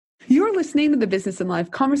listening to the Business and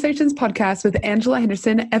Life Conversations podcast with Angela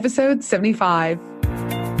Henderson, episode 75.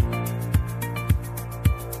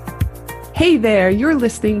 Hey there, you're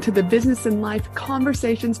listening to the Business and Life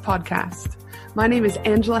Conversations podcast. My name is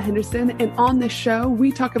Angela Henderson, and on this show,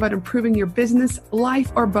 we talk about improving your business,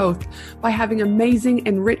 life, or both by having amazing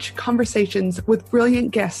and rich conversations with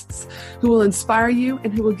brilliant guests who will inspire you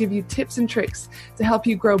and who will give you tips and tricks to help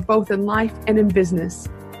you grow both in life and in business.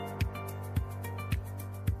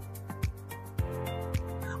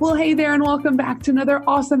 Well, hey there, and welcome back to another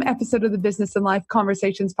awesome episode of the Business and Life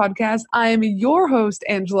Conversations podcast. I am your host,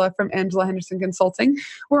 Angela, from Angela Henderson Consulting,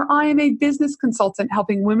 where I am a business consultant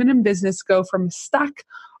helping women in business go from stuck,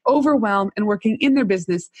 overwhelmed, and working in their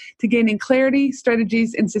business to gaining clarity,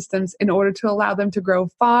 strategies, and systems in order to allow them to grow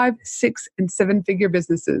 5, 6, and 7-figure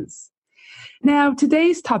businesses. Now,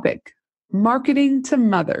 today's topic, marketing to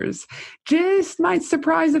mothers, just might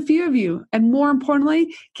surprise a few of you, and more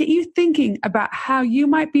importantly, get you thinking about how you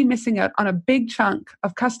might be missing out on a big chunk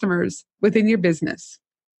of customers within your business.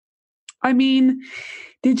 I mean,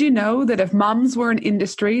 did you know that if moms were an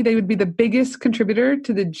industry, they would be the biggest contributor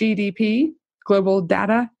to the GDP? Global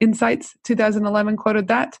Data Insights 2011 quoted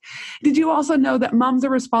that. Did you also know that moms are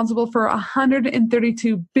responsible for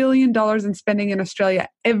 $132 billion in spending in Australia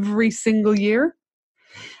every single year?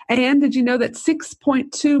 And did you know that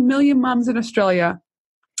 6.2 million moms in Australia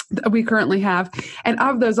that we currently have, and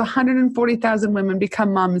of those, 140,000 women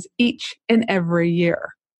become moms each and every year?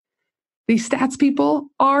 These stats, people,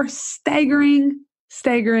 are staggering,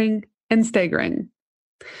 and staggering.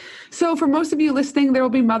 So for most of you listening, there will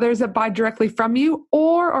be mothers that buy directly from you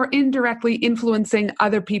or are indirectly influencing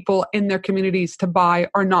other people in their communities to buy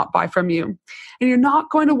or not buy from you. And you're not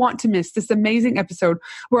going to want to miss this amazing episode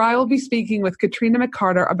where I will be speaking with Katrina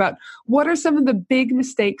McCarter about what are some of the big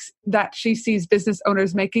mistakes that she sees business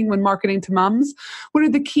owners making when marketing to moms. What are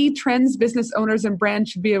the key trends business owners and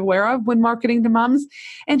brands should be aware of when marketing to moms?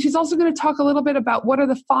 And she's also going to talk a little bit about what are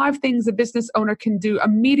the 5 things a business owner can do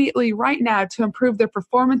immediately right now to improve their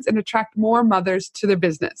performance and attract more mothers to their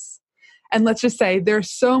business. And let's just say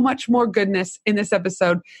there's so much more goodness in this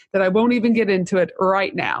episode that I won't even get into it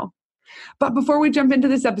right now. But before we jump into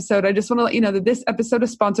this episode, I just want to let you know that this episode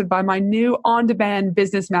is sponsored by my new on-demand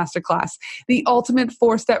business masterclass, the ultimate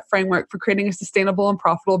 4-step framework for creating a sustainable and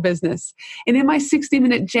profitable business. And in my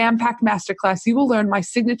 60-minute jam-packed masterclass, you will learn my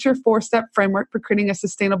signature 4-step framework for creating a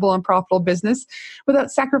sustainable and profitable business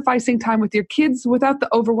without sacrificing time with your kids, without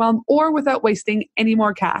the overwhelm, or without wasting any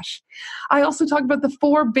more cash. I also talk about the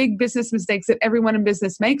 4 big business mistakes that everyone in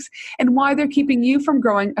business makes and why they're keeping you from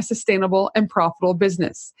growing a sustainable and profitable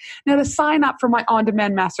business. Now, to sign up for my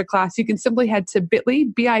on-demand masterclass, you can simply head to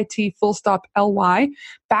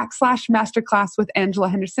bit.ly/masterclass with Angela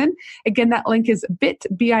Henderson. Again, that link is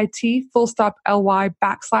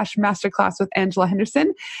bit.ly/masterclass with Angela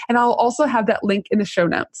Henderson. And I'll also have that link in the show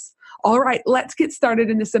notes. All right, let's get started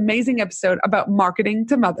in this amazing episode about marketing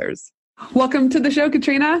to mothers. Welcome to the show,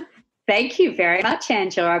 Katrina. Thank you very much,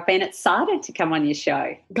 Angela. I've been excited to come on your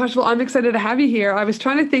show. Gosh, well, I'm excited to have you here. I was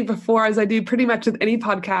trying to think before, as I do pretty much with any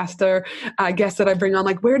podcast or guest that I bring on,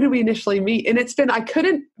 like, where did we initially meet? And it's been, I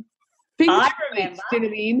couldn't think I remember. You know what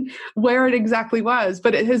I mean, where it exactly was.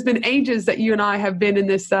 But it has been ages that you and I have been in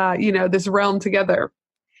this, this realm together.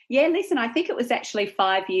 Yeah, listen, I think it was actually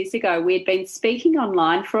 5 years ago. We had been speaking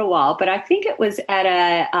online for a while, but I think it was at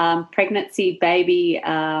a pregnancy, baby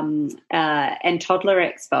and toddler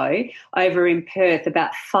expo over in Perth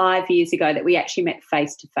about 5 years ago that we actually met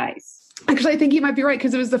face to face. Actually, I think you might be right,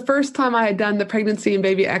 because it was the first time I had done the Pregnancy and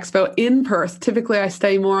Baby Expo in Perth. Typically, I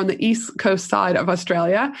stay more on the east coast side of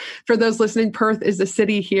Australia. For those listening, Perth is a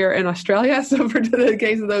city here in Australia. So for the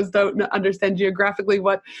case of those who don't understand geographically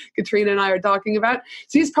what Katrina and I are talking about.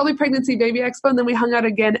 So it's probably Pregnancy Baby Expo. And then we hung out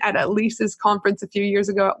again at Lisa's conference a few years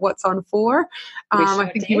ago at What's on 4. I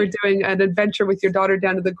think you were doing an adventure with your daughter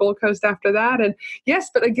down to the Gold Coast after that. And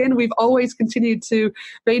yes, but again, we've always continued to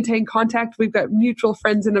maintain contact. We've got mutual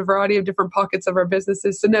friends in a variety of different pockets of our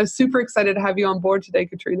businesses. So now super excited to have you on board today,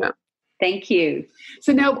 Katrina. Thank you.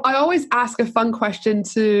 So now I always ask a fun question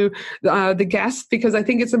to the guest, because I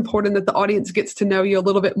think it's important that the audience gets to know you a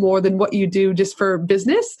little bit more than what you do just for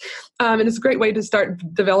business. And it's a great way to start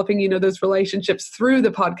developing, those relationships through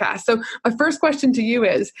the podcast. So my first question to you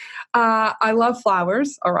is, I love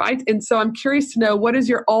flowers. All right. And so I'm curious to know, what is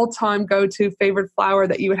your all-time go-to favorite flower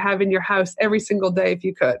that you would have in your house every single day if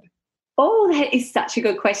you could? Oh, that is such a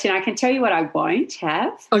good question. I can tell you what I won't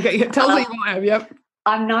have. Okay, tell us what you won't have. Yep.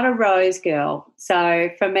 I'm not a rose girl.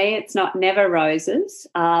 So for me, it's never roses.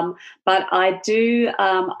 But I do,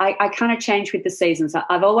 I kind of change with the seasons.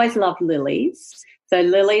 I've always loved lilies. So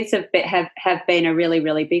lilies have been a really,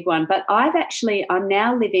 really big one. But I'm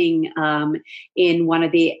now living in one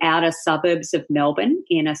of the outer suburbs of Melbourne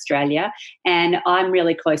in Australia, and I'm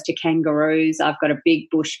really close to kangaroos. I've got a big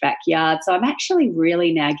bush backyard. So I'm actually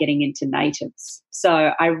really now getting into natives.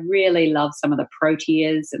 So I really love some of the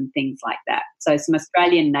proteas and things like that. So some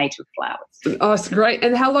Australian native flowers. Oh, it's great.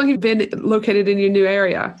 And how long have you been located in your new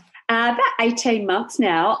area? About 18 months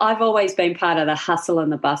now. I've always been part of the hustle and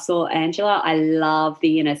the bustle, Angela. I love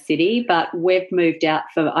the inner city, but we've moved out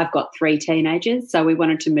I've got 3 teenagers, so we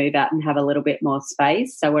wanted to move out and have a little bit more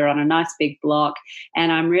space. So we're on a nice big block,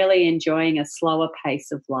 and I'm really enjoying a slower pace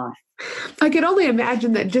of life. I could only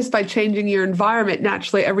imagine that just by changing your environment,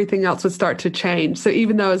 naturally everything else would start to change. So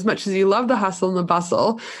even though as much as you love the hustle and the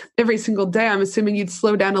bustle, every single day, I'm assuming you'd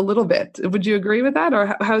slow down a little bit. Would you agree with that?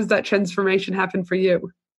 Or how has that transformation happened for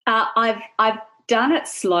you? I've done it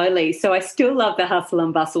slowly, so I still love the hustle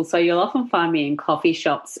and bustle. So you'll often find me in coffee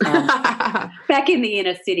shops back in the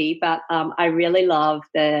inner city. But I really love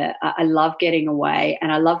I love getting away,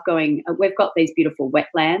 and I love going. We've got these beautiful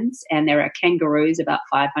wetlands, and there are kangaroos about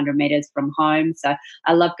 500 metres from home. So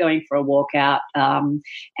I love going for a walk out and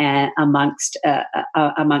amongst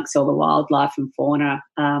all the wildlife and fauna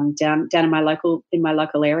down in my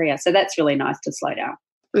local area. So that's really nice to slow down.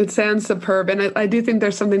 It sounds superb. And I do think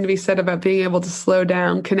there's something to be said about being able to slow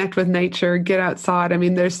down, connect with nature, get outside. I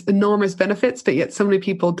mean, there's enormous benefits, but yet so many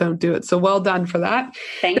people don't do it. So well done for that.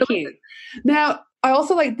 Thank you. Now, I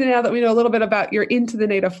also like to, now that we know a little bit about you're into the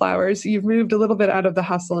native flowers, you've moved a little bit out of the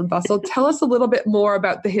hustle and bustle. Tell us a little bit more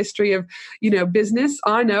about the history of, business.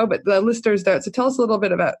 I know, but the listeners don't. So tell us a little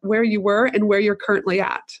bit about where you were and where you're currently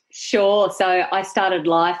at. Sure. So I started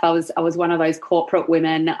life. I was one of those corporate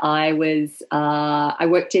women. I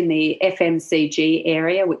worked in the FMCG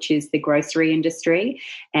area, which is the grocery industry,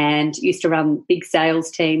 and used to run big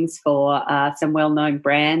sales teams for some well-known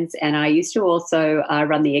brands. And I used to also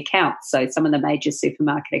run the accounts, so some of the major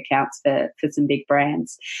supermarket accounts for some big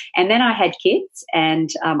brands. And then I had kids, and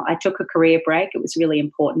I took a career break. It was really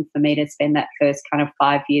important for me to spend that first kind of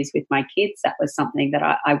 5 years with my kids. That was something that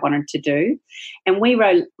I wanted to do. And we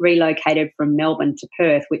relocated from Melbourne to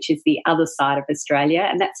Perth, which is the other side of Australia,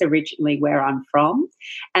 and that's originally where I'm from.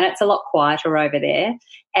 And it's a lot quieter over there.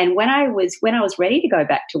 And when I was ready to go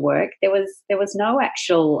back to work, there was no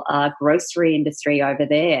actual grocery industry over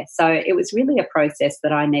there. So it was really a process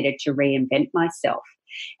that I needed to reinvent myself.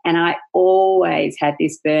 And I always had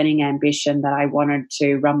this burning ambition that I wanted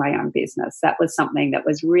to run my own business. That was something that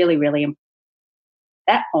was really, really important.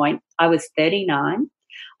 At that point, I was 39.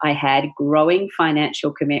 I had growing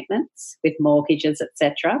financial commitments with mortgages,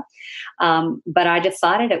 etc. But I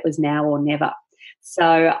decided it was now or never.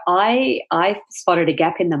 So I spotted a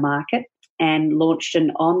gap in the market and launched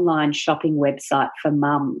an online shopping website for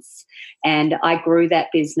mums. And I grew that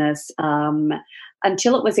business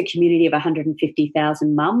until it was a community of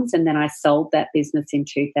 150,000 mums, and then I sold that business in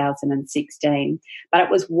 2016. But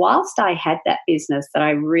it was whilst I had that business that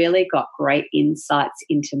I really got great insights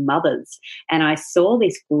into mothers, and I saw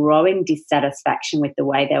this growing dissatisfaction with the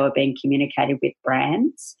way they were being communicated with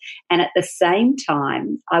brands. And at the same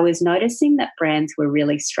time, I was noticing that brands were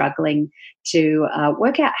really struggling to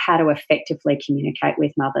work out how to effectively communicate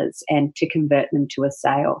with mothers and to convert them to a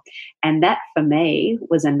sale. And that, for me,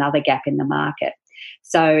 was another gap in the market.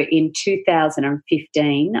 So in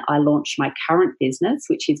 2015, I launched my current business,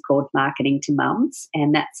 which is called Marketing to Mums,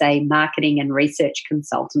 and that's a marketing and research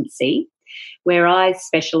consultancy where I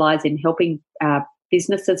specialise in helping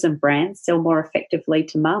businesses and brands sell more effectively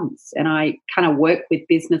to mums. And I kind of work with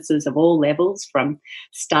businesses of all levels, from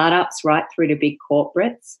startups right through to big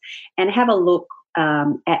corporates, and have a look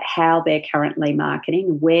at how they're currently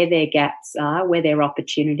marketing, where their gaps are, where their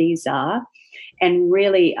opportunities are, and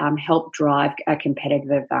really help drive a competitive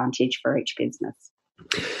advantage for each business.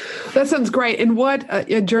 That sounds great. And what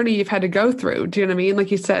a journey you've had to go through. Do you know what I mean? Like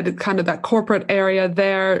you said, kind of that corporate area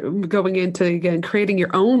there, going into, again, creating your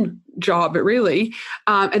own job, really,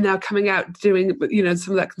 and now coming out doing,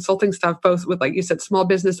 some of that consulting stuff, both with, like you said, small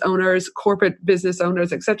business owners, corporate business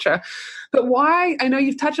owners, etc. But why? I know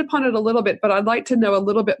you've touched upon it a little bit, but I'd like to know a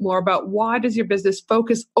little bit more about why does your business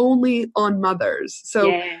focus only on mothers?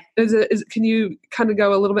 So, can you kind of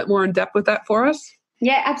go a little bit more in depth with that for us?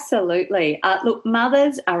 Yeah, absolutely. Look,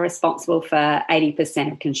 mothers are responsible for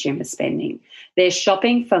 80% of consumer spending. They're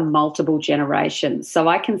shopping for multiple generations. So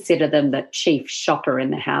I consider them the chief shopper in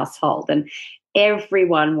the household. And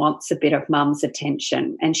everyone wants a bit of mum's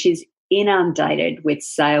attention. And she's inundated with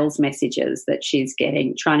sales messages that she's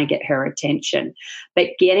getting, trying to get her attention.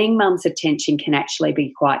 But getting mum's attention can actually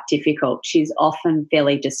be quite difficult. She's often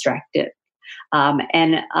fairly distracted.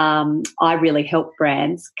 I really help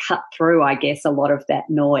brands cut through, I guess, a lot of that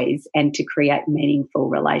noise and to create meaningful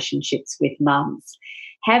relationships with mums.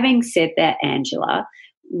 Having said that, Angela,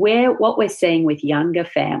 what we're seeing with younger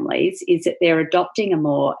families is that they're adopting a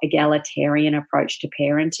more egalitarian approach to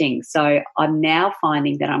parenting. So I'm now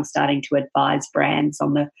finding that I'm starting to advise brands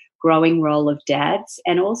on the growing role of dads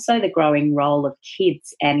and also the growing role of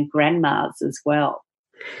kids and grandmas as well.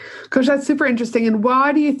 Coach, that's super interesting. And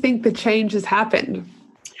why do you think the change has happened?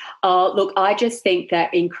 Look, I just think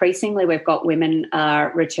that increasingly we've got women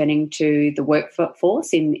returning to the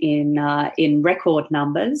workforce in record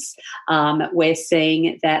numbers. We're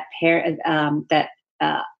seeing that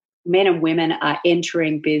men and women are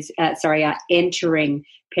entering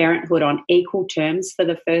parenthood on equal terms for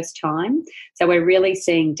the first time. So we're really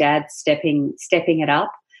seeing dads stepping it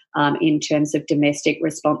up. In terms of domestic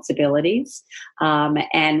responsibilities.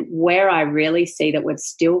 And where I really see that we've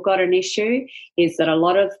still got an issue is that a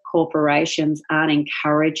lot of corporations aren't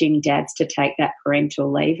encouraging dads to take that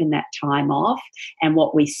parental leave and that time off. And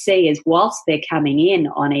what we see is whilst they're coming in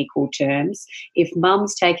on equal terms, if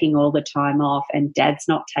mum's taking all the time off and dad's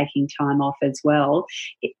not taking time off as well,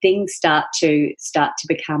 things start to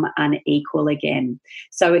become unequal again.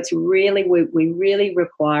 So it's really, we really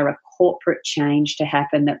require a corporate change to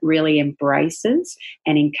happen that really embraces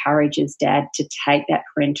and encourages dad to take that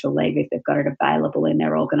parental leave if they've got it available in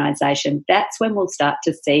their organisation. That's when we'll start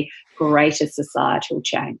to see greater societal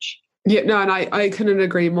change. Yeah, no, and I couldn't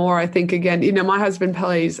agree more. I think, again, my husband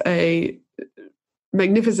plays a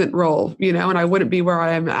magnificent role, and I wouldn't be where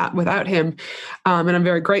I am at without him. And I'm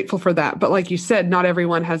very grateful for that. But like you said, not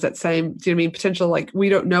everyone has that same, potential. Like, we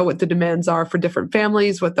don't know what the demands are for different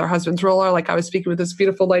families, what their husband's role are. Like, I was speaking with this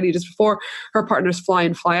beautiful lady just before, her partners fly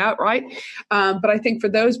in, fly out, right? But I think for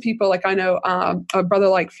those people, like, I know a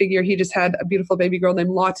brother-like figure, he just had a beautiful baby girl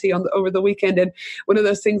named Lottie over the weekend. And one of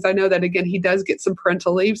those things, I know that, again, he does get some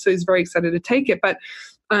parental leave, so he's very excited to take it. But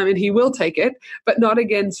and he will take it, but not,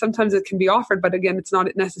 again, sometimes it can be offered, but again, it's not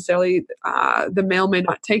necessarily, the male may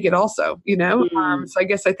not take it also, So I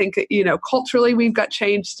guess I think, culturally we've got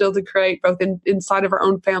change still to create, both inside of our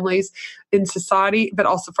own families, in society, but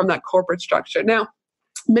also from that corporate structure. Now,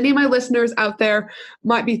 many of my listeners out there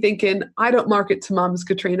might be thinking, I don't market to moms,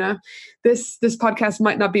 Katrina. This podcast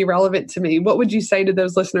might not be relevant to me. What would you say to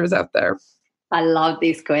those listeners out there? I love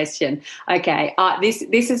this question. Okay, this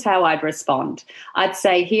is how I'd respond. I'd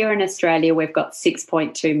say here in Australia, we've got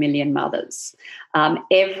 6.2 million mothers.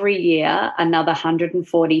 Every year, another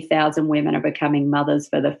 140,000 women are becoming mothers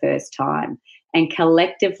for the first time. And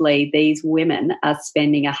collectively, these women are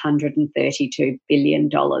spending $132 billion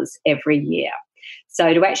every year.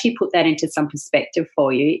 So to actually put that into some perspective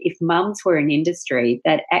for you, if mums were an industry,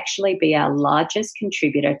 they'd actually be our largest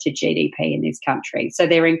contributor to GDP in this country. So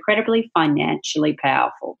they're incredibly financially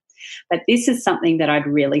powerful. But this is something that I'd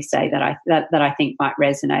really say that I think might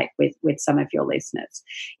resonate with some of your listeners,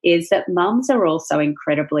 is that mums are also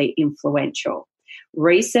incredibly influential.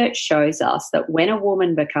 Research shows us that when a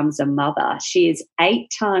woman becomes a mother, she is 8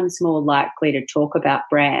 times more likely to talk about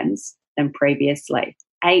brands than previously.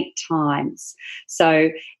 8 times.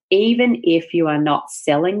 So even if you are not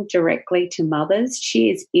selling directly to mothers,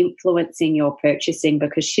 she is influencing your purchasing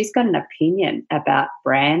because she's got an opinion about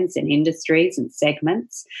brands and industries and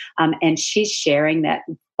segments, and she's sharing that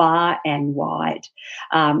far and wide.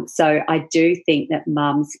 So I do think that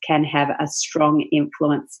mums can have a strong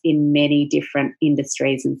influence in many different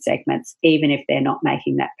industries and segments, even if they're not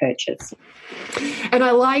making that purchase. And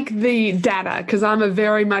I like the data, because I'm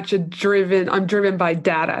driven by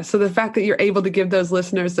data. So the fact that you're able to give those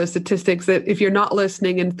listeners those statistics, that if you're not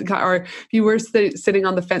listening or if you were sitting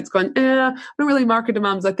on the fence going, I don't really market to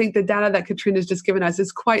moms, I think the data that Katrina's just given us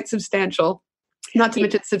is quite substantial. Not to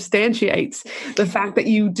mention, it substantiates the fact that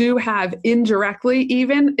you do have indirectly,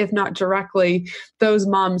 even if not directly, those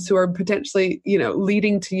moms who are potentially,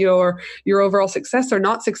 leading to your overall success or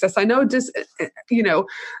not success. I know just,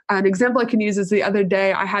 an example I can use is the other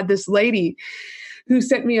day I had this lady who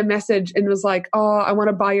sent me a message and was like, oh, I want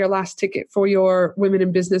to buy your last ticket for your Women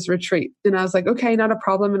in Business retreat. And I was like, okay, not a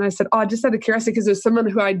problem. And I said, just out of curiosity, because there's someone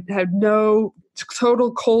who I had no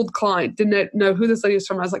total cold client, didn't know who this lady was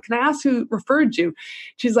from. I was like, can I ask who referred you?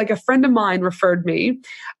 She's like, a friend of mine referred me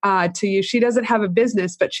to you. She doesn't have a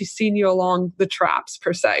business, but she's seen you along the traps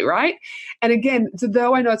per se, right? And again,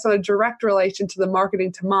 though I know it's not a direct relation to the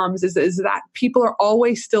marketing to moms, is that people are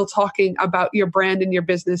always still talking about your brand and your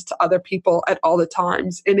business to other people at all the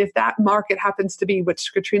times. And if that market happens to be,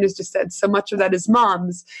 which Katrina's just said, so much of that is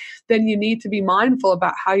moms, then you need to be mindful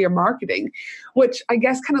about how you're marketing, which I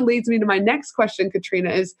guess kind of leads me to my next question,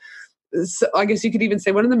 Katrina, is so I guess you could even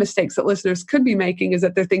say one of the mistakes that listeners could be making is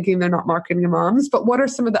that they're thinking they're not marketing to moms. But what are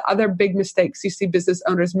some of the other big mistakes you see business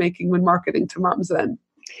owners making when marketing to moms then?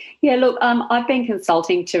 Yeah, look, I've been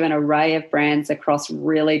consulting to an array of brands across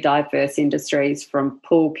really diverse industries, from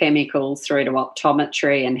pool chemicals through to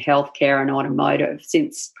optometry and healthcare and automotive,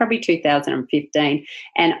 since probably 2015.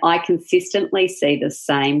 And I consistently see the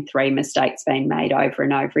same three mistakes being made over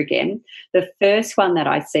and over again. The first one that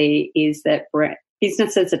I see is that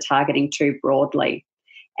businesses are targeting too broadly,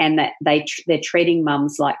 and that they're treating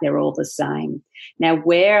mums like they're all the same. Now,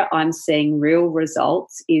 where I'm seeing real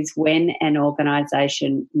results is when an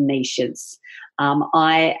organisation niches.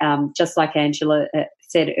 I just like Angela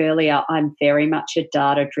said earlier, I'm very much a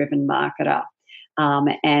data-driven marketer.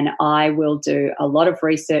 And I will do a lot of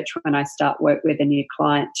research when I start work with a new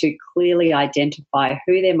client to clearly identify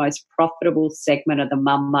who their most profitable segment of the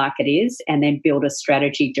mum market is, and then build a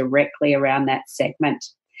strategy directly around that segment.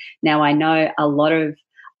 Now, I know a lot of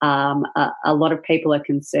people are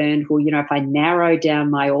concerned, well, if I narrow down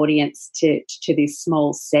my audience to this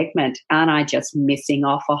small segment, aren't I just missing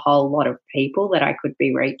off a whole lot of people that I could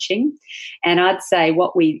be reaching? And I'd say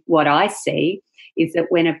what I see is that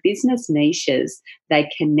when a business niches, they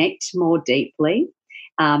connect more deeply,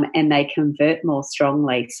 and they convert more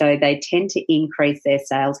strongly. So they tend to increase their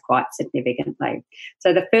sales quite significantly.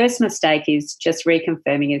 So the first mistake is just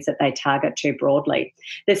reconfirming is that they target too broadly.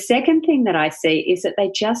 The second thing that I see is that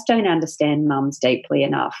they just don't understand mums deeply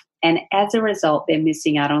enough. And as a result, they're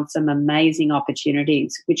missing out on some amazing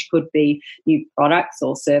opportunities, which could be new products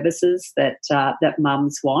or services that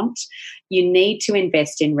mums want. You need to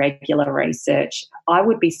invest in regular research. I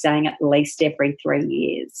would be saying at least every 3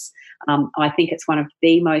 years. I think it's one of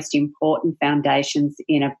the most important foundations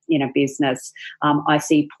in a business. I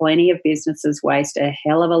see plenty of businesses waste a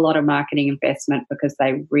hell of a lot of marketing investment because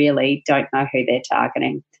they really don't know who they're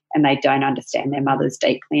targeting, and they don't understand their mothers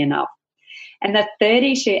deeply enough. And the third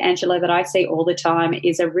issue, Angela, that I see all the time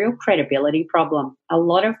is a real credibility problem. A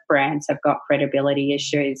lot of brands have got credibility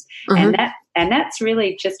issues, and that's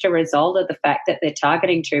really just a result of the fact that they're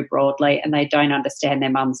targeting too broadly and they don't understand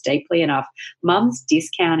their mums deeply enough. Mum's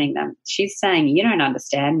discounting them. She's saying, you don't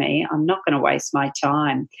understand me. I'm not going to waste my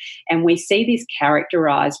time. And we see this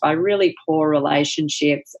characterised by really poor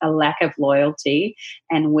relationships, a lack of loyalty,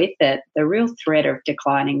 and with it, the real threat of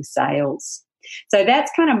declining sales. So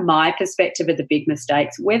that's kind of my perspective of the big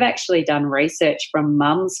mistakes. We've actually done research from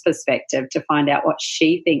mum's perspective to find out what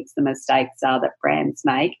she thinks the mistakes are that brands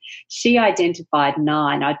make. She identified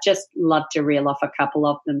 9. I'd just love to reel off a couple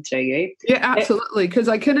of them to you. Yeah, absolutely, because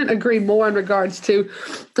I couldn't agree more in regards to,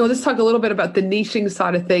 let's talk a little bit about the niching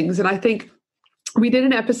side of things. And I think we did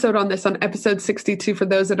an episode on this on episode 62 for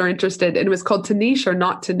those that are interested, and it was called To Niche or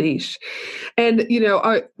Not to Niche. And,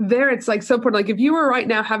 there it's like so important. Like if you were right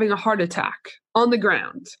now having a heart attack on the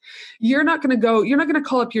ground, you're not going to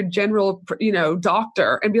call up your general,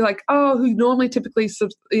 doctor and be like, oh, who normally typically,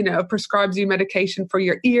 prescribes you medication for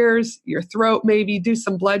your ears, your throat, maybe do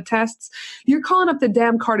some blood tests. You're calling up the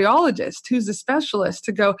damn cardiologist who's a specialist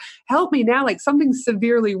to go, help me now, like something's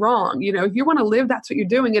severely wrong. If you want to live, that's what you're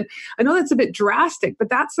doing. And I know that's a bit drastic, but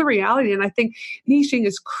that's the reality. And I think niching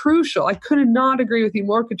is crucial. I could not agree with you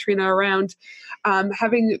more, Katrina, around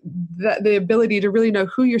having the ability to really know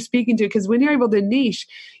who you're speaking to, because when you're able to niche,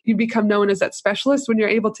 you become known as that specialist. When you're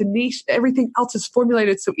able to niche, everything else is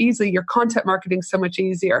formulated so easily. Your content marketing so much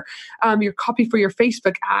easier. Your copy for your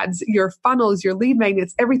Facebook ads, your funnels, your lead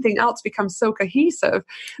magnets, everything else becomes so cohesive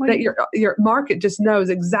that your market just knows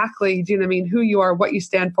exactly, who you are, what you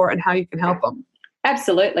stand for, and how you can help them.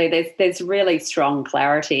 Absolutely. There's really strong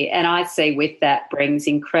clarity, and I see with that brings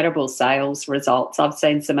incredible sales results. I've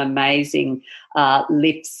seen some amazing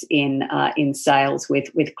lifts in sales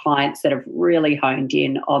with clients that have really honed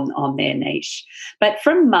in on their niche. But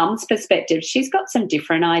from mum's perspective, she's got some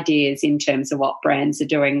different ideas in terms of what brands are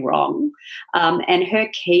doing wrong. And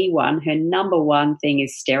her number one thing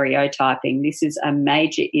is stereotyping. This is a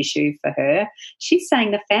major issue for her. She's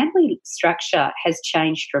saying the family structure has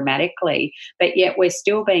changed dramatically, but yet we're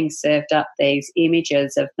still being served up these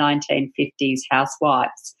images of 1950s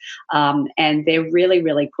housewives. And they're really,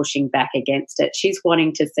 really pushing back against it. She's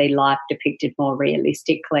wanting to see life depicted more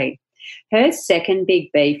realistically. Her second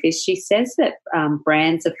big beef is she says that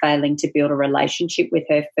brands are failing to build a relationship with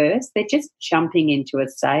her first. They're just jumping into a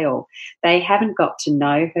sale. They haven't got to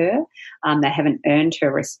know her. They haven't earned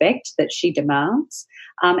her respect that she demands.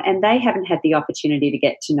 And they haven't had the opportunity to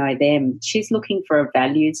get to know them. She's looking for a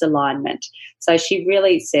values alignment. So she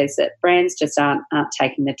really says that brands just aren't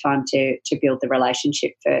taking the time to build the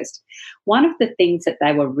relationship first. One of the things that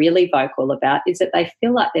they were really vocal about is that they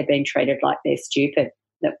feel like they're being treated like they're stupid.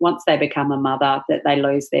 that once they become a mother, that they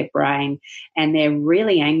lose their brain, and they're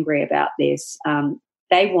really angry about this.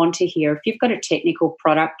 They want to hear, if you've got a technical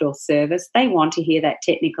product or service, they want to hear that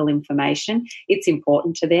technical information. It's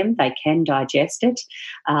important to them. They can digest it.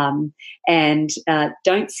 And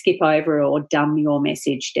don't skip over or dumb your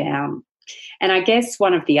message down. And I guess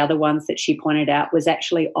one of the other ones that she pointed out was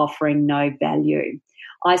actually offering no value.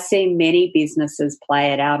 I see many businesses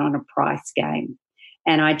play it out on a price game.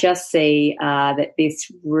 And I just see that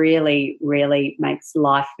this really, really makes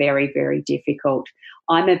life very, very difficult.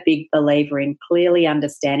 I'm a big believer in clearly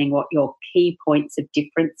understanding what your key points of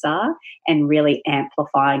difference are and really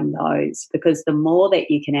amplifying those, because the more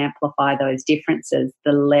that you can amplify those differences,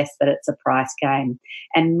 the less that it's a price game.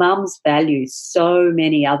 And mums value so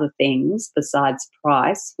many other things besides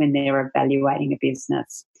price when they're evaluating a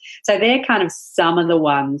business. So they're kind of some of the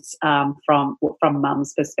ones from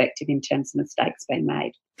mum's perspective in terms of mistakes being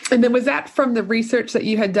made. And then was that from the research that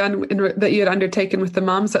you had done, that you had undertaken with the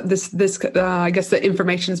moms? I guess the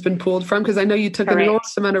information has been pulled from, because I know you took an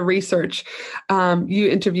enormous amount of research. You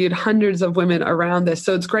interviewed hundreds of women around this.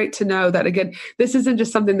 So it's great to know that, again, this isn't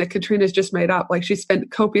just something that Katrina's just made up. Like, she spent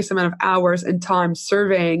copious amount of hours and time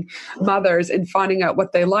surveying mothers and finding out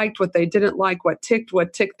what they liked, what they didn't like, what ticked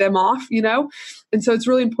them off, you know? And so it's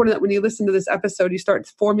really important that when you listen to this episode, you start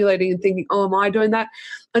formulating and thinking, oh, am I doing that?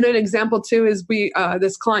 And an example too is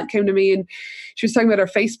this client came to me and she was talking about her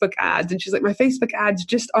Facebook ads, and she's like, my Facebook ads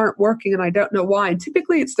just aren't working and I don't know why. And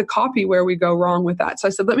typically it's the copy where we go wrong with that. So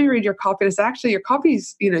I said, let me read your copy. And I said, actually, your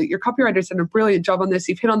copy's, your copywriter's done a brilliant job on this.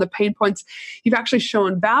 You've hit on the pain points. You've actually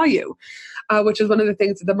shown value, which is one of the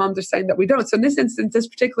things that the moms are saying that we don't. So in this instance, this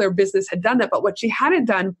particular business had done that, but what she hadn't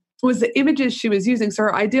done was the images she was using. So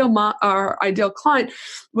her ideal client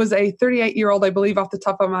was a 38-year-old, I believe off the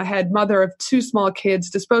top of my head, mother of 2 small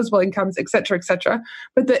kids, disposable incomes, et cetera, et cetera.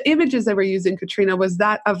 But the images they were using, Katrina, was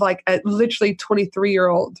that of like a literally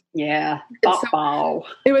 23-year-old. Yeah. So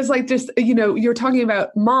it was like, just, you're talking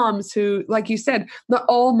about moms who, like you said, not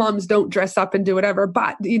all moms don't dress up and do whatever,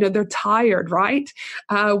 but, they're tired, right?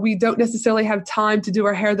 We don't necessarily have time to do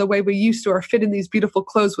our hair the way we used to, or fit in these beautiful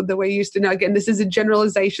clothes with the way we used to. Now, again, this is a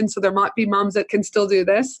generalization, so there might be moms that can still do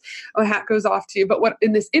this. My hat goes off to you. But what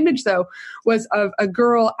in this image, though, was of a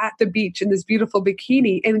girl at the beach in this beautiful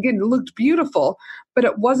bikini. And again, it looked beautiful, but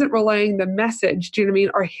it wasn't relaying the message, do you know what I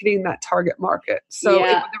mean, or hitting that target market. So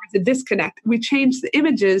there was a disconnect. We changed the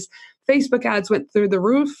images. Facebook ads went through the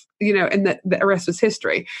roof, and the rest was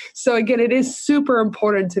history. So again, it is super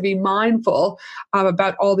important to be mindful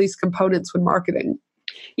about all these components when marketing.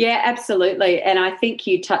 Yeah, absolutely. And I think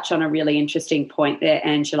you touch on a really interesting point there,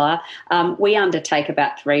 Angela. We undertake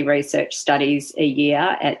about 3 research studies a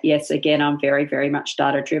year. Yes, again, I'm very, very much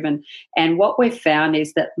data-driven. And what we've found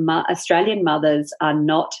is that Australian mothers are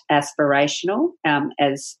not aspirational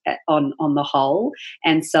as on the whole.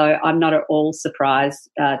 And so I'm not at all surprised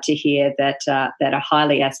to hear that a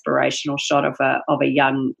highly aspirational shot of a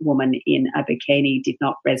young woman in a bikini did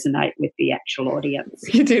not resonate with the actual audience.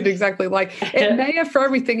 You did, exactly. Like, it may have for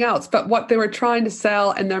everything else, but what they were trying to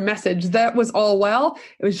sell and their message, that was all well.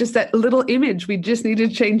 It was just that little image. We just needed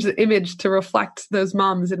to change the image to reflect those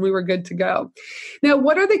moms, and we were good to go. Now,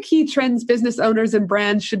 what are the key trends business owners and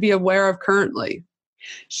brands should be aware of currently?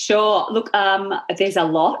 Sure. Look, there's a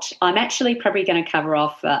lot. I'm actually probably going to cover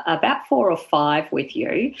off about 4 or 5 with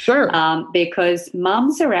you. Sure. Because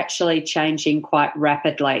mums are actually changing quite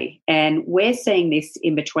rapidly, and we're seeing this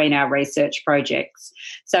in between our research projects.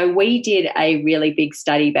 So we did a really big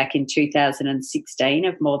study back in 2016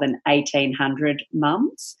 of more than 1,800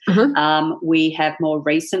 mums. Mm-hmm. We have more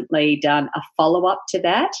recently done a follow-up to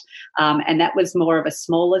that, and that was more of a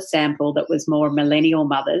smaller sample that was more millennial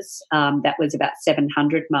mothers. That was about 700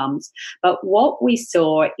 mums. But what we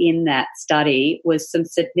saw in that study was some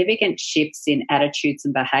significant shifts in attitudes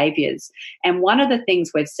and behaviours. And one of the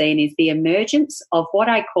things we've seen is the emergence of what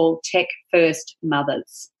I call tech-first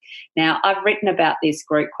mothers. Now, I've written about this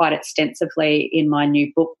group quite extensively in my new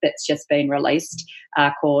book that's just been released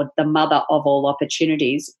called The Mother of All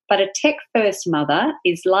Opportunities. But a tech-first mother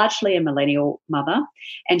is largely a millennial mother,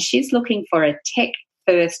 and she's looking for a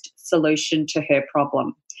tech-first solution to her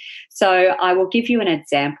problem. So I will give you an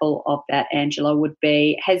example of that, Angela,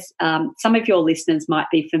 some of your listeners might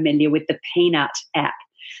be familiar with the Peanut app.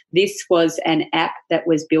 This was an app that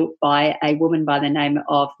was built by a woman by the name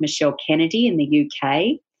of Michelle Kennedy in the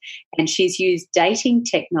UK, and she's used dating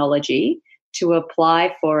technology to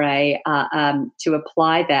apply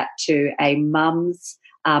that to a mum's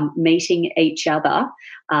Meeting Each Other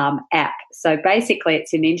app. So basically,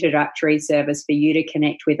 it's an introductory service for you to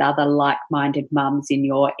connect with other like-minded mums in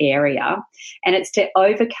your area, and it's to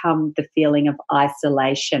overcome the feeling of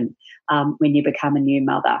isolation when you become a new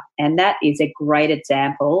mother. And that is a great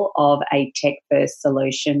example of a tech-first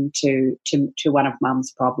solution to one of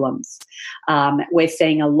mum's problems. We're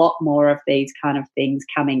seeing a lot more of these kind of things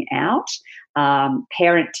coming out.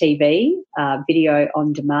 Parent TV, video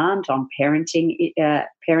on demand on parenting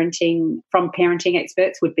from parenting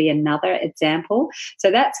experts would be another example.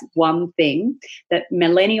 So that's one thing, that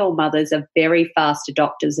millennial mothers are very fast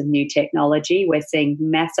adopters of new technology. We're seeing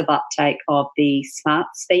massive uptake of the smart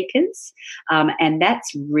speakers, and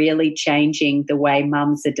that's really changing the way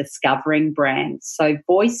mums are discovering brands. So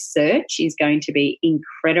voice search is going to be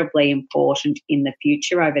incredibly important in the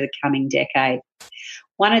future over the coming decade.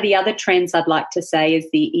 One of the other trends I'd like to say is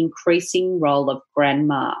the increasing role of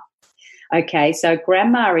grandma. Okay, so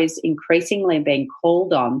grandma is increasingly being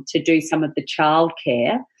called on to do some of the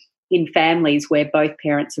childcare in families where both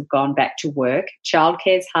parents have gone back to work.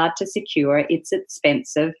 Childcare is hard to secure, it's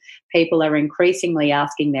expensive. People are increasingly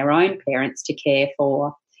asking their own parents to care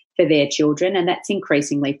for their children, and that's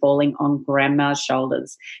increasingly falling on grandma's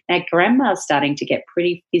shoulders. Now, grandma's starting to get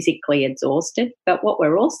pretty physically exhausted, but what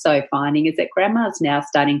we're also finding is that grandma's now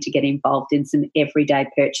starting to get involved in some everyday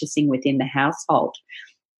purchasing within the household.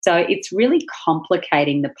 So it's really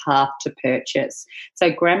complicating the path to purchase.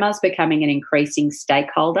 So grandma's becoming an increasing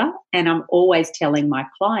stakeholder, and I'm always telling my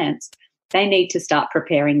clients they need to start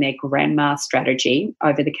preparing their grandma strategy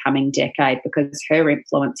over the coming decade, because her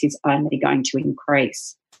influence is only going to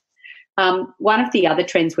increase. One of the other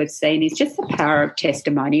trends we've seen is just the power of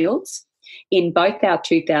testimonials. In both our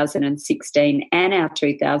 2016 and our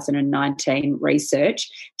 2019 research,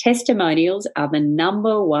 testimonials are the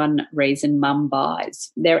number one reason mum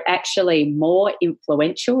buys. They're actually more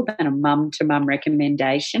influential than a mum-to-mum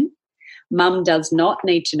recommendation. Mum does not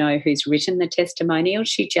need to know who's written the testimonial.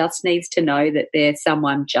 She just needs to know that there's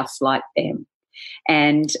someone just like them.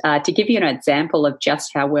 And to give you an example of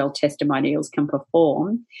just how well testimonials can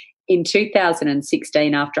perform, in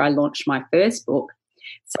 2016, after I launched my first book,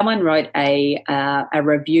 someone wrote a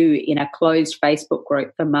review in a closed Facebook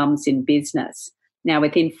group for mums in business. Now,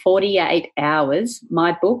 within 48 hours,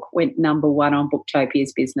 my book went number one on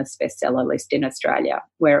Booktopia's business bestseller list in Australia,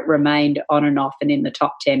 where it remained on and off and in the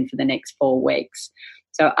top 10 for the next 4 weeks.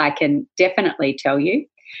 So I can definitely tell you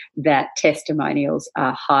that testimonials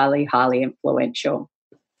are highly, highly influential.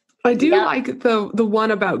 I do like the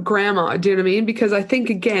one about grandma, do you know what I mean? Because I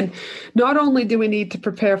think, again, not only do we need to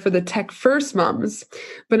prepare for the tech first mums,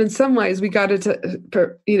 but in some ways we got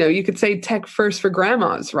to, you could say tech first for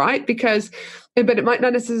grandmas, right? But it might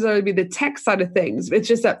not necessarily be the tech side of things. It's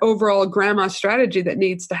just that overall grandma strategy that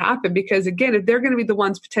needs to happen. Because again, if they're going to be the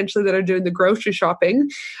ones potentially that are doing the grocery shopping,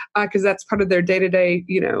 because that's part of their day-to-day,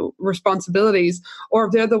 responsibilities, or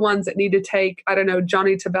if they're the ones that need to take, I don't know,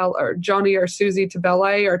 Johnny or Susie to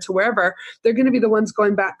ballet or to wherever, they're going to be the ones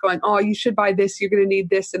going back going, oh, you should buy this. You're going to need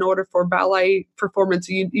this in order for ballet performance.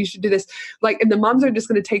 You should do this. And the moms are just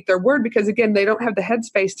going to take their word, because again, they don't have the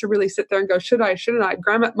headspace to really sit there and go, should I, shouldn't I?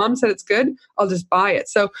 Mom said it's good. I'll just buy it.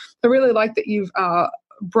 So I really like that you've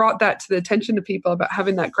brought that to the attention to people about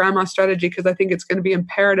having that grandma strategy, because I think it's going to be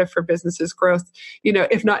imperative for businesses' growth,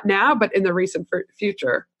 if not now, but in the recent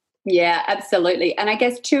future. Yeah, absolutely. And I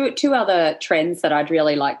guess two other trends that I'd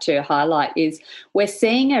really like to highlight is we're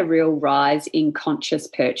seeing a real rise in conscious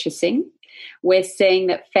purchasing. We're seeing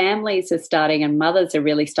that families are starting and mothers are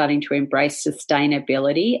really starting to embrace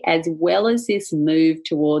sustainability, as well as this move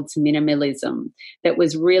towards minimalism that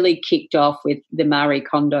was really kicked off with the Marie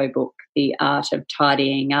Kondo book, The Art of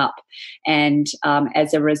Tidying Up. And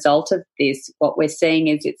as a result of this, what we're seeing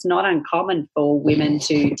is it's not uncommon for women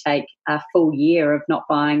to take a full year of not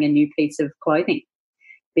buying a new piece of clothing,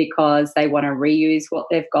 because they want to reuse what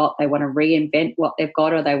they've got, they want to reinvent what they've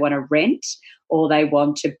got, or they want to rent, or they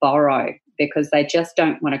want to borrow, because they just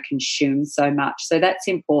don't want to consume so much. So that's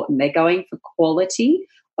important. They're going for quality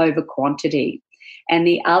over quantity. And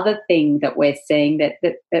the other thing that we're seeing that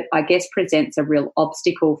I guess presents a real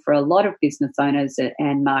obstacle for a lot of business owners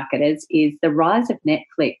and marketers is the rise of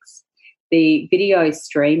Netflix. The video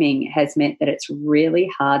streaming has meant that it's really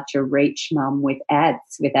hard to reach mum with ads,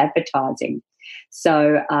 with advertising.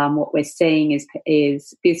 So what we're seeing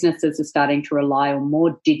is businesses are starting to rely on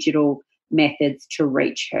more digital methods to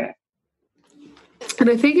reach her.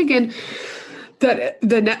 And I think, again, that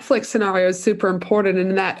the Netflix scenario is super important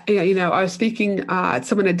in that, I was speaking at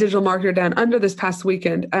someone at Digital Marketer Down Under this past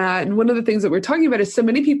weekend. And one of the things that we're talking about is so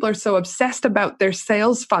many people are so obsessed about their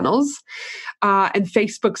sales funnels and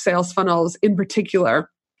Facebook sales funnels in particular.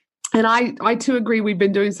 And I too agree. We've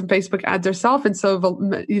been doing some Facebook ads ourselves. And so,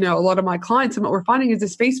 a lot of my clients, and what we're finding is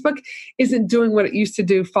this Facebook isn't doing what it used to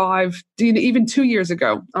do even 2 years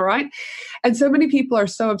ago. All right. And so many people are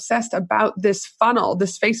so obsessed about this funnel,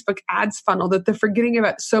 this Facebook ads funnel, that they're forgetting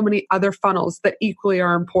about so many other funnels that equally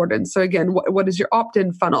are important. So again, what is your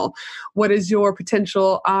opt-in funnel? What is your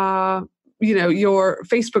potential, your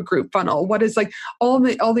Facebook group funnel? What is like all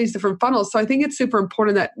these different funnels? So I think it's super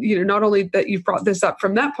important that, not only that you've brought this up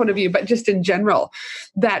from that point of view, but just in general,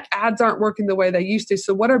 that ads aren't working the way they used to.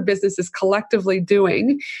 So what are businesses collectively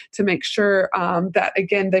doing to make sure that,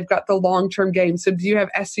 again, they've got the long-term game? So do you have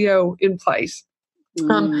SEO in place?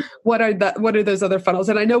 What are those other funnels?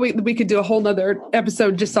 And I know we could do a whole nother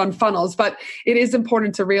episode just on funnels, but it is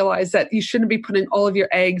important to realize that you shouldn't be putting all of your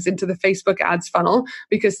eggs into the Facebook ads funnel,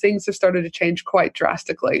 because things have started to change quite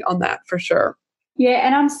drastically on that for sure. Yeah,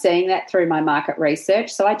 and I'm seeing that through my market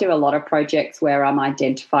research. So I do a lot of projects where I'm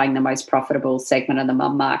identifying the most profitable segment of the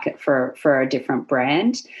mum market for a different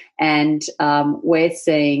brand. And we're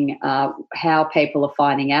seeing how people are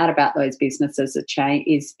finding out about those businesses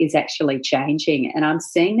is actually changing. And I'm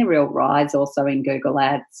seeing the real rise also in Google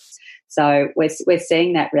Ads. So we're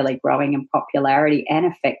seeing that really growing in popularity and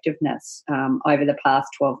effectiveness over the past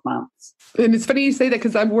 12 months. And it's funny you say that,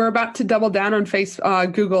 because we're about to double down on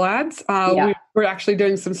Google Ads. We're actually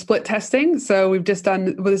doing some split testing. So we've just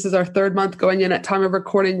done, this is our third month going in at time of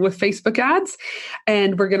recording with Facebook ads.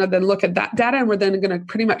 And we're going to then look at that data, and we're then going to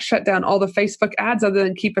pretty much shut down all the Facebook ads other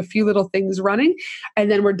than keep a few little things running. And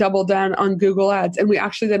then we're double down on Google Ads. And we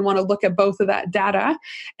actually then want to look at both of that data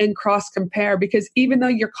and cross compare, because even though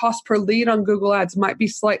your cost per lead on Google Ads might be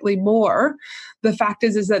slightly more, the fact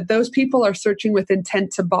is that those people are searching with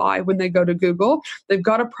intent to buy when they go to Google. They've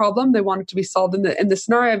got a problem. They want it to be solved. And the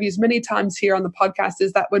scenario I've used many times here on the podcast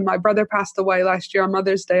is that when my brother passed away last year on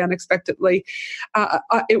Mother's Day unexpectedly,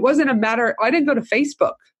 it wasn't a matter, I didn't go to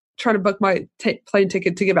Facebook trying to book my plane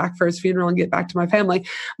ticket to get back for his funeral and get back to my family.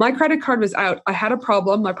 My credit card was out. I had a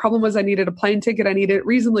problem. My problem was I needed a plane ticket. I needed it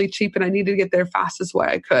reasonably cheap, and I needed to get there fastest way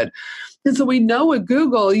I could. And so we know with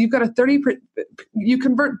Google, you've got you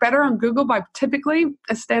convert better on Google by typically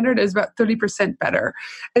a standard is about 30% better.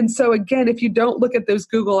 And so again, if you don't look at those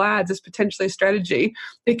Google ads as potentially a strategy,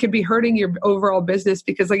 it could be hurting your overall business,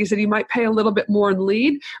 because like you said, you might pay a little bit more in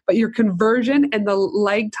lead, but your conversion and the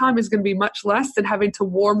lag time is going to be much less than having to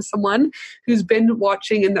warm someone who's been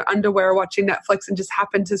watching in their underwear, watching Netflix, and just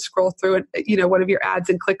happened to scroll through it, one of your ads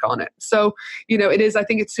and click on it. So, I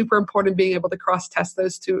think it's super important being able to cross test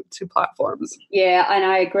those two platforms. Yeah, and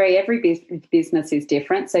I agree. Every business is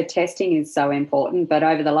different, so testing is so important. But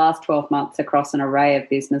over the last 12 months across an array of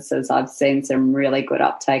businesses, I've seen some really good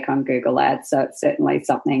uptake on Google Ads. So it's certainly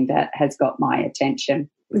something that has got my attention.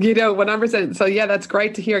 100%. So yeah, that's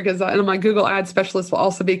great to hear, because my Google Ads specialist will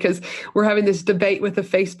also be, because we're having this debate with the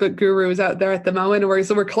Facebook gurus out there at the moment, where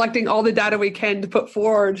we're collecting all the data we can to put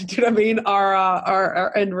forward, do you know what I mean,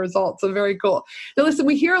 our end results. So very cool. Now listen,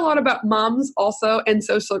 we hear a lot about moms also and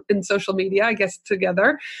social media, I guess,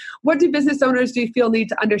 together. What do business owners do you feel need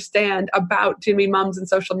to understand about moms and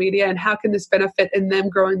social media, and how can this benefit in them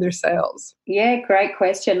growing their sales? Yeah, great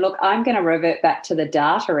question. Look, I'm going to revert back to the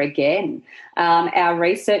data again. Our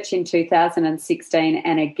research in 2016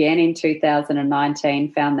 and again in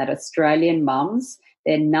 2019 found that Australian mums,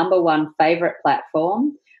 their number one favourite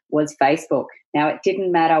platform was Facebook. Now, it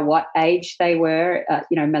didn't matter what age they were.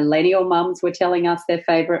 Millennial mums were telling us their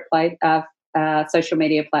favourite social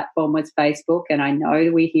media platform was Facebook, and I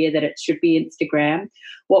know we hear that it should be Instagram.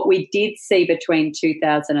 What we did see between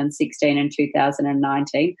 2016 and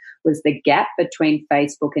 2019 was the gap between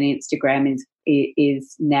Facebook and Instagram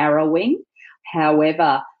is narrowing.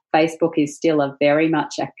 However, Facebook is still very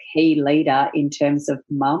much a key leader in terms of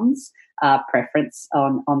mums' preference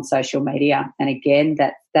on social media. And again,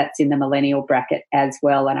 that's in the millennial bracket as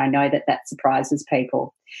well. And I know that surprises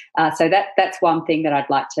people. So that's one thing that I'd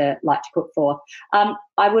like to put forth.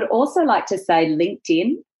 I would also like to say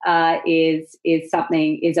LinkedIn is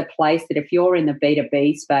a place that, if you're in the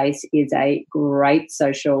B2B space, is a great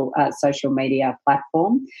social media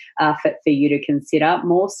platform for you to consider,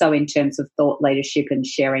 more so in terms of thought leadership and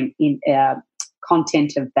sharing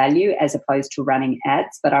content of value as opposed to running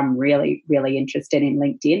ads. But I'm really, really interested in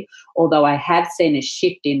LinkedIn. Although I have seen a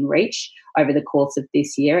shift in reach over the course of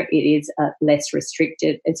this year, it is less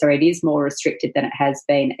restricted. It is more restricted than it has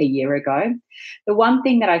been a year ago. The one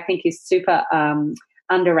thing that I think is super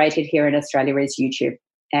underrated here in Australia is YouTube.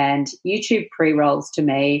 And YouTube pre-rolls, to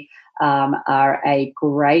me, are a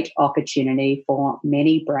great opportunity for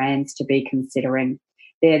many brands to be considering.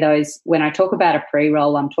 They're those, when I talk about a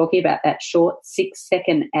pre-roll, I'm talking about that short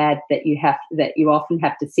 6-second ad that you often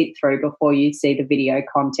have to sit through before you see the video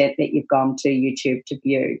content that you've gone to YouTube to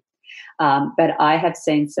view. But I have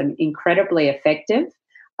seen some incredibly effective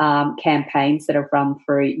campaigns that have run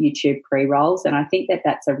through YouTube pre-rolls, and I think that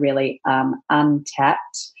that's a really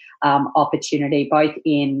untapped opportunity, both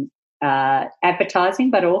in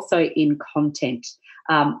advertising but also in content.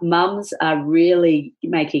 Mums are really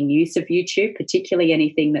making use of YouTube, particularly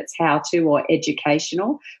anything that's how-to or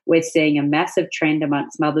educational. We're seeing a massive trend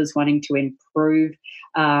amongst mothers wanting to improve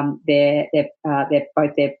both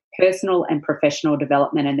their personal and professional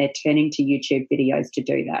development, and they're turning to YouTube videos to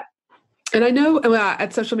do that. And I know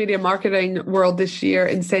at Social Media Marketing World this year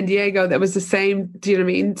in San Diego, that was the same, do you know what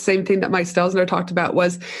I mean? Same thing that Mike Stelzner talked about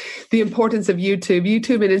was the importance of YouTube.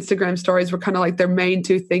 YouTube and Instagram stories were kind of like their main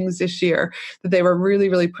two things this year, that they were really,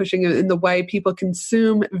 really pushing in the way people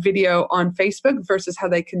consume video on Facebook versus how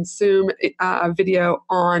they consume video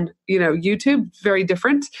on, YouTube. Very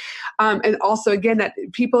different. And also, again, that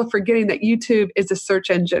people are forgetting that YouTube is a search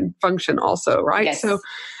engine function also, right? Yes. So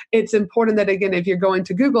it's important that, again, if you're going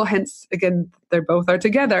to Google, hence, again, they both are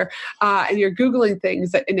together, and you're Googling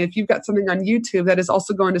things, and if you've got something on YouTube, that is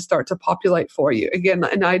also going to start to populate for you. Again,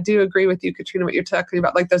 and I do agree with you, Katrina, what you're talking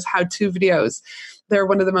about, like those how-to videos. They're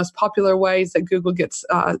one of the most popular ways that Google gets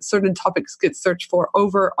certain topics get searched for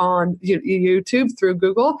over on YouTube through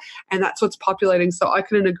Google, and that's what's populating. So I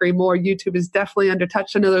couldn't agree more. YouTube is definitely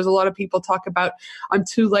undertouched. I know there's a lot of people talk about, I'm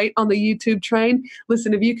too late on the YouTube train.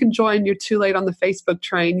 Listen, if you can join, you're too late on the Facebook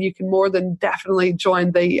train. You can more than definitely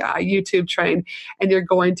join the YouTube train, and you're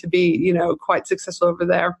going to be, quite successful over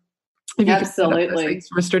there. If you Absolutely.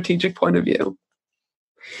 From a strategic point of view.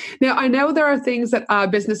 Now, I know there are things that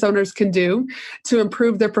business owners can do to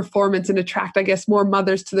improve their performance and attract, I guess, more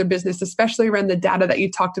mothers to their business, especially around the data that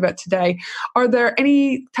you talked about today. Are there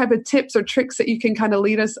any type of tips or tricks that you can kind of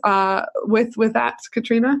lead us with that,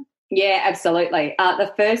 Katrina? Yeah, absolutely.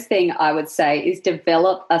 The first thing I would say is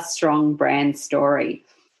develop a strong brand story.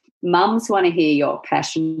 Mums want to hear your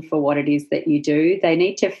passion for what it is that you do. They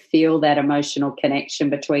need to feel that emotional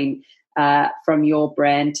connection between from your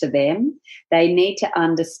brand to them. They need to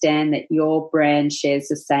understand that your brand shares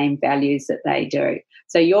the same values that they do.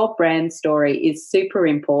 So your brand story is super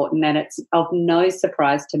important, and it's of no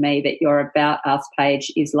surprise to me that your About Us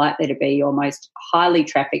page is likely to be your most highly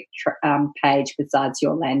trafficked page besides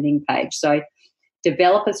your landing page. So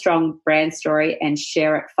develop a strong brand story and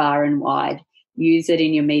share it far and wide. Use it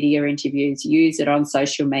in your media interviews, use it on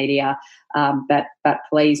social media, but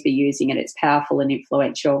please be using it. It's powerful and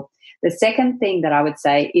influential. The second thing that I would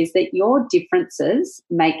say is that your differences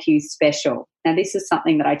make you special. Now, this is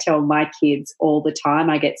something that I tell my kids all the time.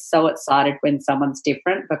 I get so excited when someone's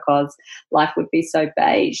different because life would be so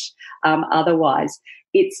beige otherwise.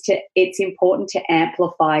 It's important to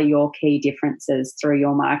amplify your key differences through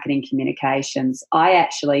your marketing communications. I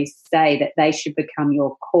actually say that they should become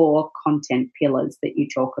your core content pillars that you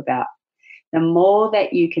talk about. The more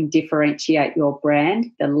that you can differentiate your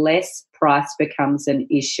brand, the less price becomes an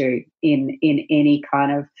issue in any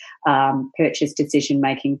kind of purchase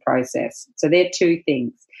decision-making process. So there are two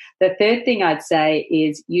things. The third thing I'd say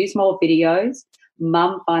is use more videos.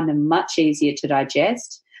 Mum find them much easier to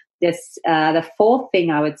digest. The fourth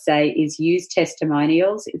thing I would say is use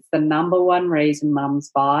testimonials. It's the number one reason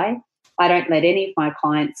mums buy. I don't let any of my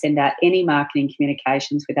clients send out any marketing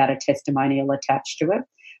communications without a testimonial attached to it.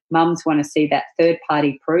 Mums want to see that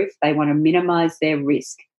third-party proof. They want to minimise their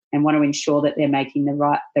risk and want to ensure that they're making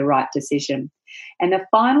the right decision. And the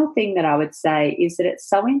final thing that I would say is that it's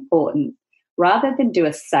so important, rather than do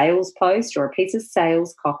a sales post or a piece of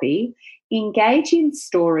sales copy, engage in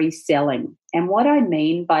story selling. And what I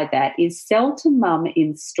mean by that is sell to mum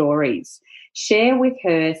in stories. Share with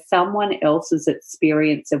her someone else's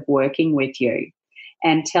experience of working with you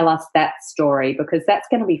and tell us that story, because that's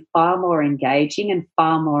going to be far more engaging and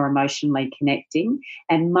far more emotionally connecting,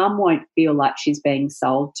 and mum won't feel like she's being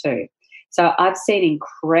sold to. So I've seen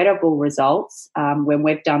incredible results when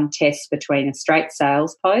we've done tests between a straight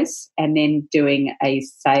sales post and then doing a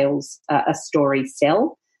story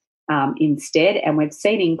sell instead, and we've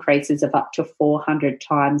seen increases of up to 400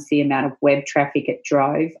 times the amount of web traffic it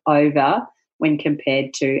drove over when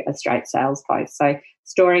compared to a straight sales post. So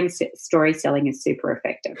story selling is super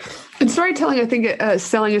effective. And storytelling, I think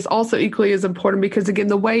selling is also equally as important because, again,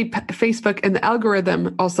 the way Facebook and the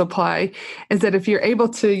algorithm also play is that if you're able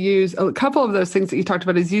to use a couple of those things that you talked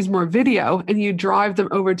about is use more video and you drive them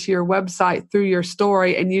over to your website through your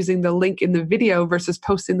story and using the link in the video versus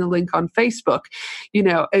posting the link on Facebook,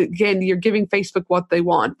 again, you're giving Facebook what they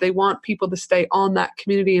want. They want people to stay on that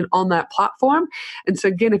community and on that platform. And so,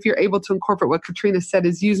 again, if you're able to incorporate what Katrina said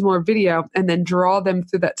is use more video and then draw them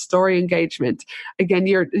through that story engagement, again,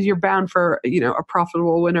 you're bound for, a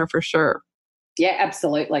profitable winner for sure. Yeah,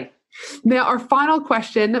 absolutely. Now, our final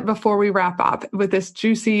question before we wrap up with this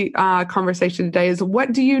juicy conversation today is,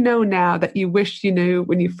 what do you know now that you wish you knew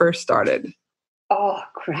when you first started? Oh,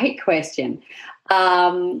 great question.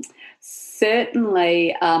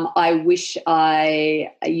 Certainly, I wish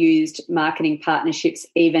I used marketing partnerships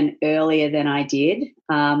even earlier than I did.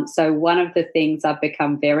 So one of the things I've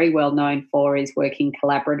become very well known for is working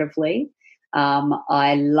collaboratively.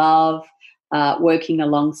 I love working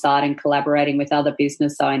alongside and collaborating with other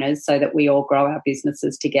business owners so that we all grow our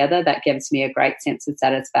businesses together. That gives me a great sense of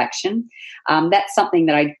satisfaction. That's something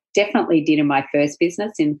that I definitely did in my first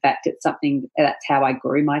business. In fact, that's how I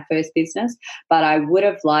grew my first business. But I would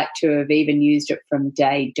have liked to have even used it from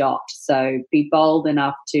day dot. So be bold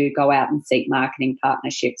enough to go out and seek marketing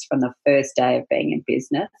partnerships from the first day of being in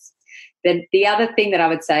business. Then the other thing that I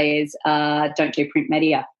would say is don't do print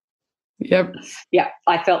media. Yep. Yeah,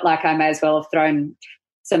 I felt like I may as well have thrown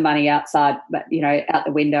some money outside, but out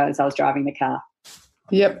the window as I was driving the car.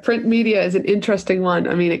 Yep. Print media is an interesting one.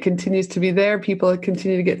 I mean, it continues to be there. People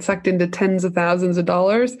continue to get sucked into tens of thousands of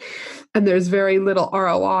dollars and there's very little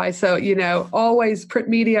ROI. So, always print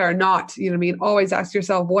media or not, always ask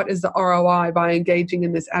yourself, what is the ROI by engaging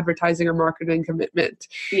in this advertising or marketing commitment?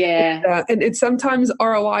 Yeah. And it's sometimes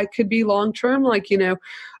ROI could be long-term. Like,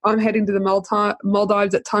 I'm heading to the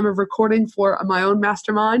Maldives at time of recording for my own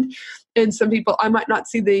mastermind. And some people, I might not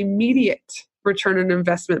see the immediate return on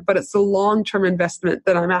investment, but it's the long-term investment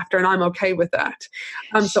that I'm after, and I'm okay with that.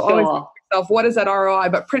 So always ask yourself, what is that ROI?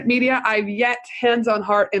 But print media, I've yet, hands on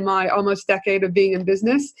heart, in my almost decade of being in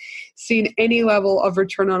business, seen any level of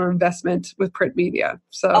return on investment with print media.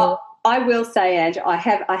 So I will say, Ange, I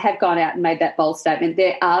have gone out and made that bold statement.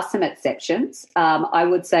 There are some exceptions. I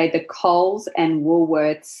would say the Coles and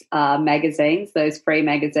Woolworths magazines, those free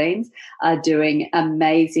magazines, are doing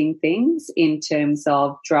amazing things in terms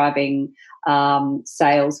of driving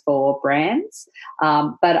sales for brands.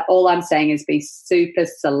 But all I'm saying is be super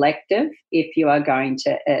selective if you are going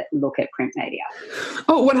to look at print media.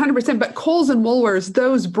 Oh, 100%. But Coles and Woolworths,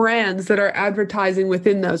 those brands that are advertising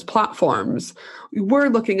within those platforms, we're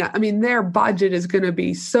looking at, their budget is going to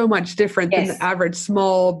be so much different than the average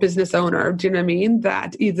small business owner. Do you know what I mean?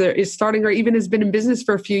 That either is starting or even has been in business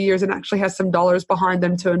for a few years and actually has some dollars behind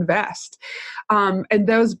them to invest. And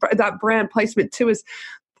that brand placement too is,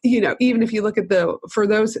 even if you look at for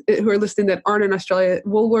those who are listening that aren't in Australia,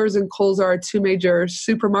 Woolworths and Coles are two major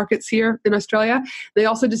supermarkets here in Australia. They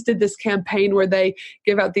also just did this campaign where they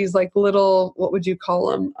give out these like little, what would you call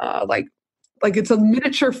them? Like it's a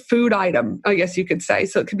miniature food item, I guess you could say.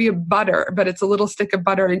 So it could be a butter, but it's a little stick of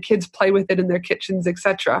butter and kids play with it in their kitchens,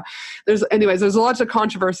 etc. There's lots of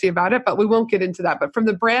controversy about it, but we won't get into that. But from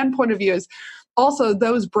the brand point of view is, also,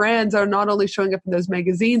 those brands are not only showing up in those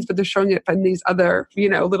magazines, but they're showing up in these other,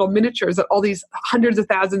 little miniatures that all these hundreds of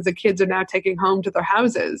thousands of kids are now taking home to their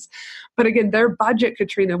houses. But again, their budget,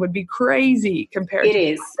 Katrina, would be crazy compared to it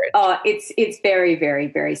is. It's very, very,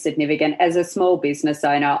 very significant. As a small business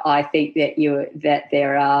owner, I think that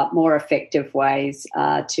there are more effective ways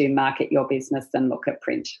to market your business than look at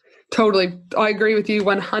print. Totally. I agree with you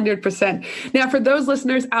 100%. Now, for those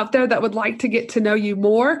listeners out there that would like to get to know you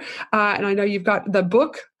more, and I know you've got the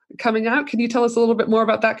book coming out. Can you tell us a little bit more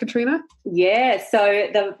about that, Katrina? Yeah, so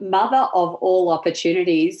the Mother of All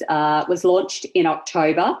Opportunities was launched in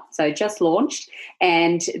October, so just launched,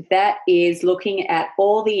 and that is looking at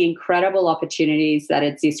all the incredible opportunities that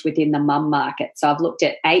exist within the mum market. So I've looked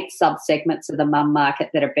at 8 subsegments of the mum market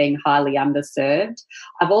that are being highly underserved.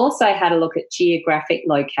 I've also had a look at geographic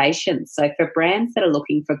locations. So for brands that are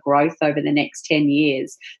looking for growth over the next 10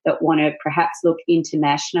 years that want to perhaps look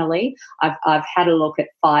internationally, I've had a look at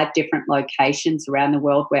 5 different locations around the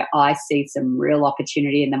world where I see some real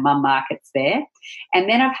opportunity in the mum markets there. And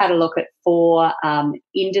then I've had a look at 4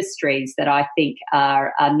 industries that I think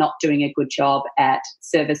are not doing a good job at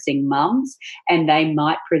servicing mums, and they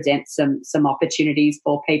might present some opportunities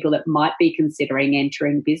for people that might be considering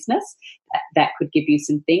entering business. That could give you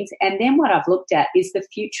some things. And then what I've looked at is the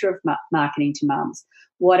future of marketing to mums.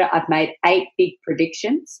 I've made 8 big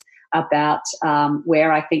predictions. about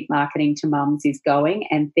where I think marketing to mums is going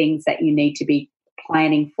and things that you need to be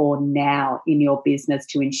planning for now in your business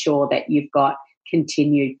to ensure that you've got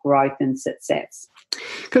continued growth and success.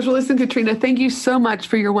 Coach, well, listen, Katrina, thank you so much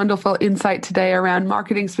for your wonderful insight today around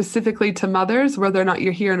marketing specifically to mothers, whether or not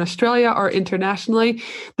you're here in Australia or internationally.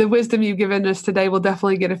 The wisdom you've given us today will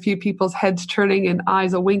definitely get a few people's heads turning and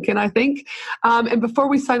eyes a winking, I think. And before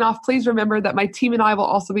we sign off, please remember that my team and I will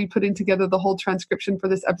also be putting together the whole transcription for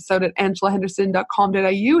this episode at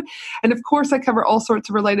angelahenderson.com.au. And of course, I cover all sorts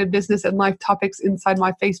of related business and life topics inside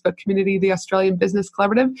my Facebook community, the Australian Business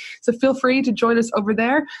Collaborative. So feel free to join us over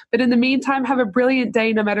there. But in the meantime, have a brilliant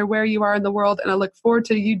day no matter where you are in the world, and I look forward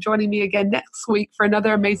to you joining me again next week for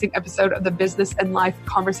another amazing episode of the Business and Life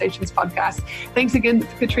Conversations podcast. Thanks again,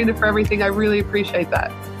 Katrina, for everything. I really appreciate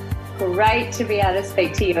that. Great to be able to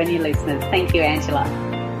speak to you and your listeners. Thank you, Angela.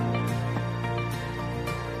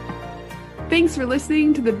 Thanks for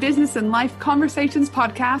listening to the Business and Life Conversations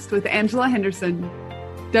podcast with Angela Henderson.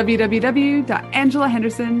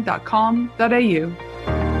 www.angelahenderson.com.au